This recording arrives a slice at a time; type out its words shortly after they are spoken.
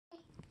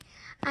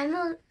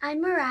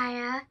I'm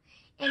Mariah,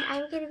 and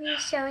I'm going to be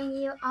showing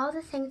you all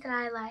the things that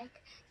I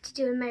like to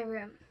do in my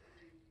room.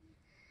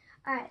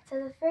 Alright, so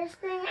the first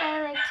thing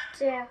I like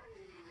to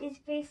do is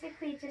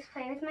basically just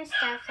play with my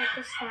stuff like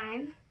the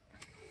slime.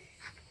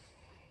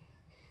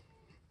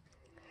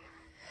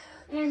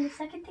 And the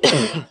second thing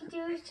I like to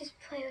do is just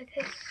play with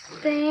this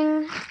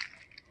thing.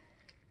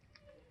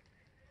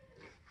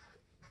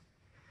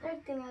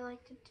 Third thing I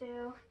like to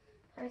do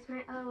is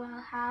my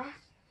LOL house.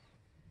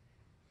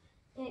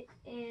 It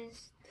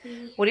is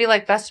the... What do you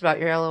like best about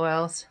your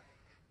LOLs?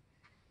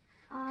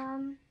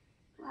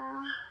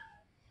 Well,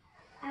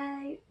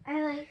 I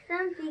like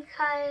them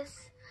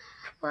because,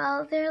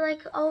 well, they're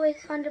like always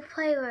fun to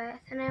play with,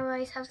 and I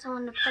always have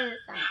someone to play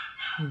with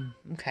them.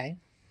 Okay.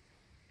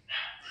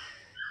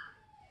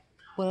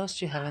 What else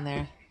do you have in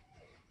there?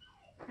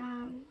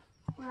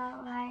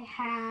 Well, I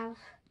have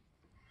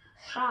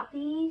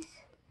Shoppies,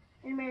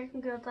 an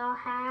American Girl doll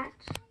hat,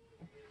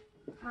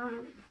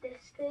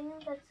 this thing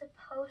that's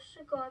supposed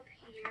to go up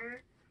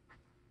here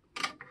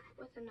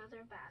with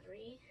another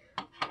battery.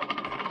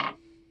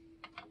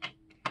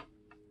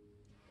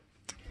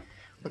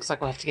 Looks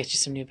like we'll have to get you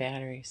some new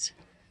batteries.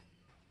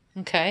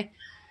 Okay.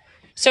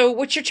 So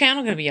what's your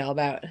channel going to be all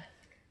about?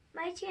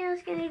 My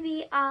channel's going to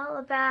be all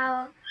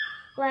about,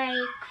 like,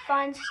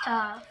 fun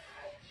stuff.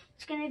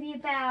 It's going to be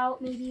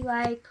about maybe,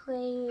 like,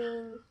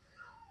 playing,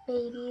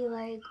 maybe,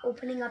 like,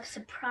 opening up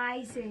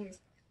surprises.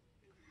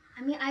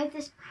 I mean, I have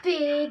this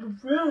big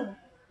room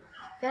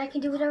that I can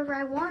do whatever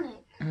I want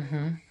in.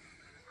 Mm-hmm.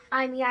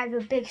 I mean, I have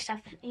a big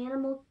stuffed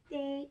animal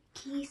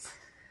case.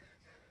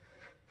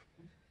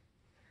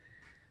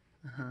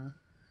 Uh-huh.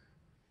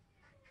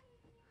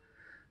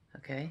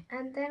 Okay.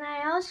 And then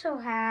I also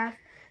have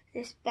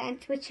this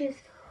bench, which is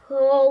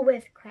full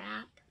with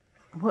crap.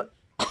 What?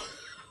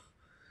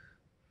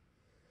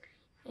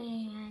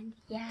 And,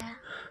 yeah.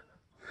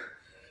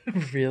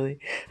 Really?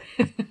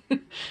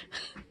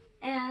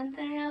 And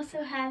then I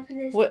also have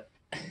this... What?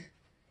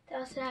 I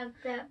also have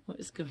that What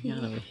is going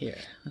on over here?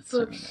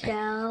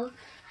 bookshelf.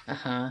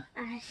 Uh-huh.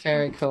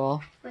 Very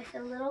cool. With a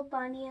little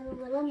bunny and a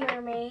little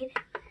mermaid.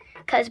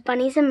 Because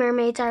bunnies and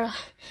mermaids are...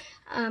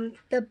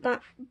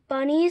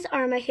 bunnies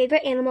are my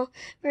favorite animal.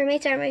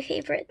 Mermaids are my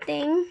favorite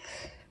thing.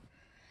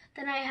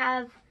 Then I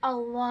have a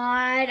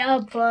lot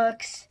of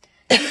books.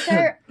 These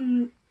are...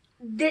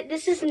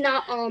 this is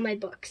not all my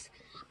books.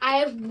 I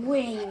have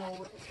way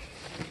more.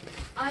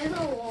 I have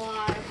a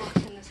lot of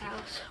books in this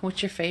house.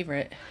 What's your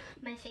favorite?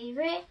 My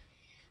favorite?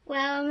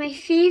 Well, my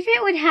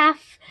favorite would have...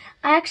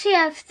 I actually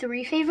have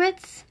 3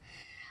 favorites.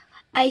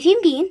 Ivy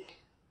and Bean,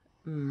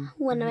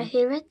 one of my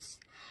favorites.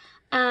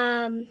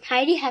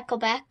 Heidi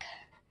Heckelbeck.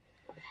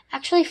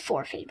 Actually,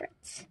 4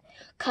 favorites.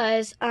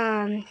 Because,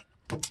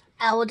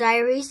 Owl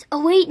Diaries.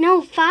 Oh, wait,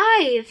 no,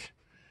 5.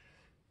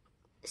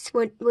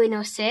 Wait,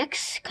 no,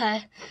 6.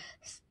 Cause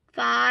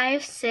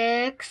 5,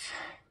 6,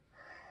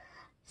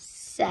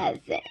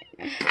 7.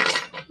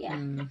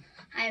 Yeah.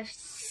 I have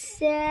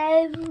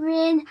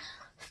 7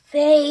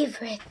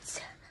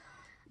 favorites.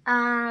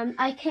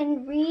 I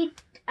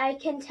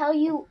can tell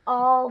you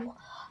all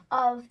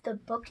of the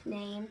book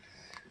names.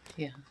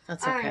 Yeah,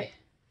 that's okay. Right.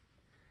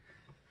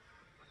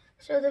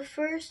 So the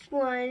first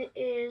one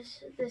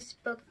is this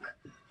book,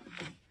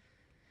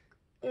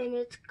 and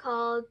it's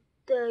called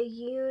The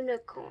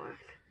Unicorn.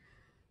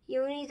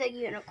 Uni the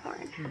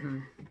Unicorn. Mm-hmm.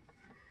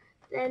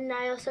 Then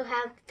I also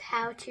have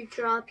How to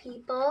Draw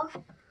People.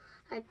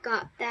 I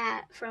got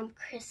that from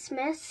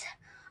Christmas.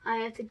 I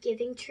have The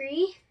Giving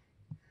Tree.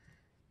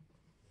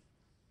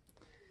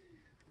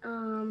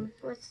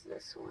 What's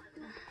this one?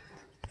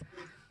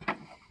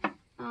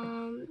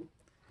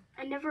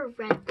 I never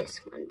read this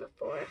one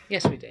before.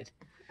 Yes, we did.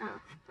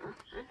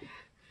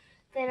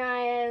 Then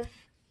I have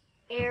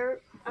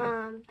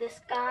this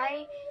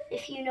guy.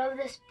 If you know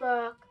this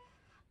book,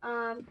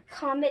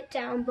 comment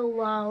down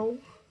below.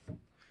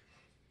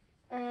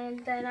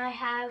 And then I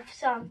have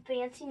some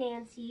Fancy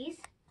Nancy's,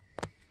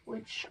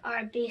 which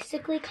are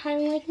basically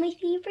kind of like my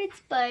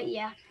favorites, but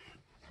yeah.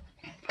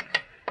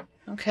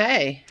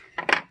 Okay,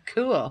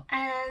 cool.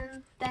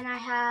 And then I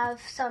have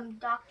some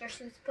Dr.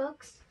 Seuss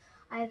books.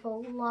 I have a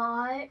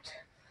lot.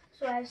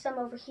 So I have some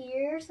over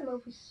here,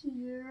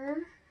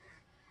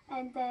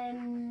 and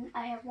then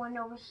I have one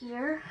over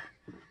here,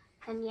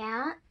 and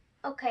yeah.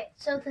 Okay,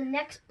 so the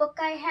next book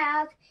I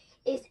have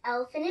is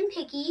Elephant and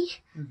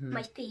Piggy,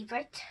 my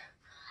favorite.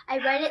 I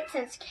read it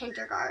since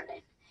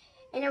kindergarten,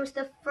 and it was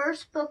the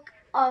first book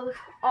of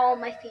all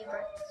my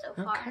favorites so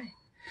far. Okay.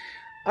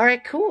 All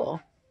right, cool.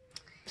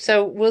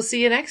 So we'll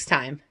see you next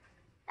time.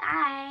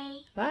 Bye.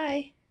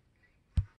 Bye.